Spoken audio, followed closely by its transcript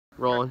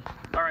Rolling.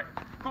 All right,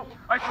 cool. All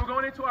right, so we're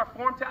going into our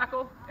form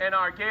tackle and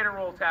our gator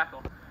roll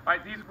tackle. All right,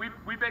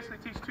 we basically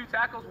teach two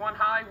tackles, one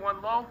high,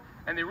 one low,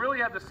 and they really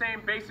have the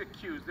same basic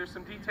cues. There's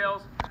some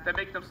details that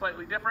make them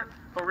slightly different,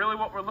 but really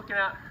what we're looking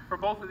at for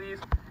both of these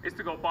is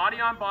to go body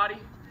on body,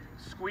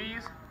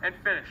 squeeze, and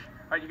finish.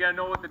 All right, you got to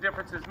know what the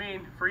differences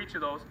mean for each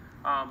of those,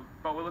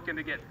 but we're looking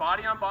to get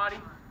body on body,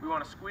 we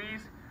want to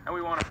squeeze, and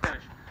we want to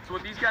finish. So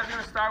what these guys are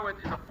going to start with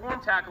is a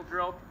form tackle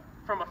drill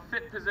from a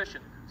fit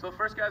position. So the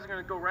first guys are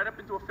going to go right up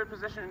into a fit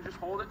position and just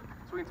hold it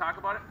so we can talk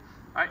about it.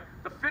 All right,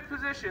 the fit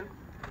position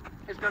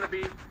is going to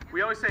be,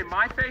 we always say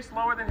my face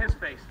lower than his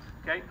face.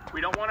 Okay,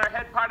 we don't want our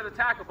head part of the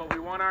tackle, but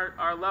we want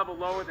our level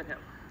lower than him.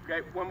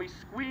 Okay, when we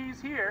squeeze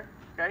here,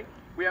 okay,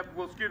 we have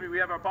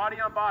our body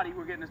on body.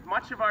 We're getting as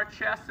much of our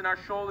chest and our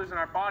shoulders and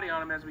our body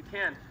on him as we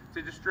can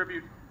to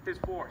distribute his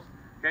force.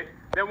 Okay,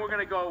 then we're going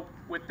to go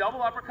with double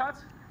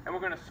uppercuts, and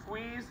we're going to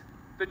squeeze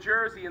the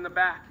jersey in the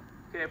back.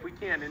 Okay, if we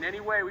can, in any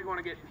way, we want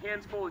to get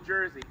hands full of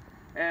jersey,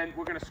 and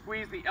we're going to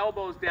squeeze the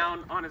elbows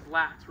down on his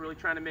lats, really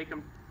trying to make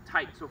them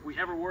tight. So if we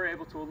ever were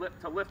able to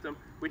lift him,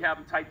 we'd have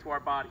him tight to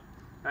our body.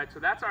 All right, so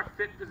that's our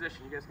fit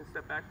position. You guys can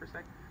step back for a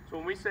second. So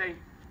when we say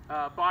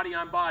body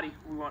on body,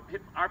 we want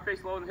our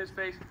face lower than his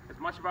face, as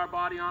much of our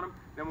body on him.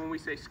 Then when we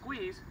say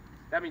squeeze,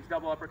 that means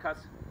double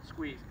uppercuts,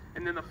 squeeze.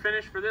 And then the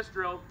finish for this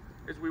drill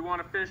is we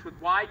want to finish with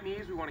wide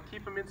knees. We want to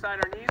keep them inside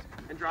our knees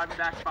and drive it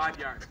back 5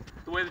 yards.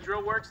 The way the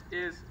drill works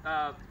is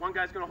one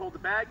guy's going to hold the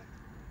bag.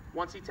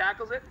 Once he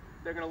tackles it,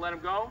 they're going to let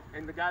him go,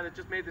 and the guy that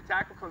just made the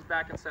tackle comes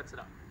back and sets it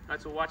up. All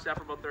right, so we'll watch that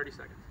for about 30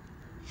 seconds.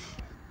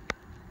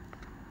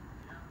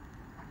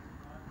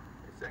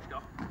 Set, go.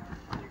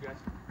 On you guys.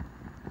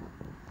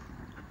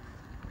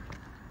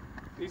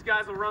 These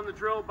guys will run the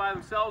drill by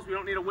themselves. We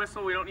don't need a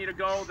whistle. We don't need a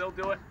go. They'll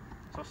do it.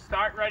 So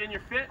start right in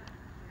your fit.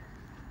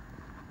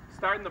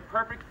 Start in the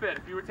perfect fit.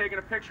 If you were taking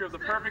a picture of the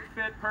perfect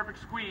fit,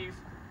 perfect squeeze,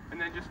 and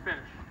then just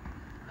finish.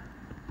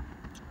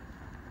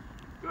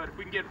 Good. If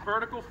we can get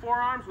vertical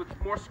forearms with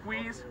more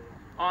squeeze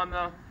on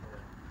the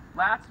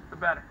lats, the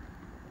better.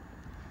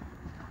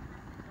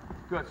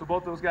 Good. So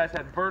both those guys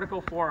had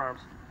vertical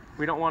forearms.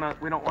 We don't want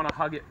to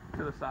hug it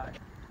to the side.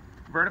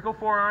 Vertical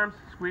forearms,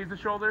 squeeze the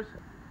shoulders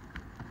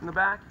in the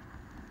back.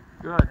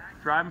 Good.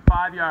 Drive them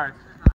 5 yards.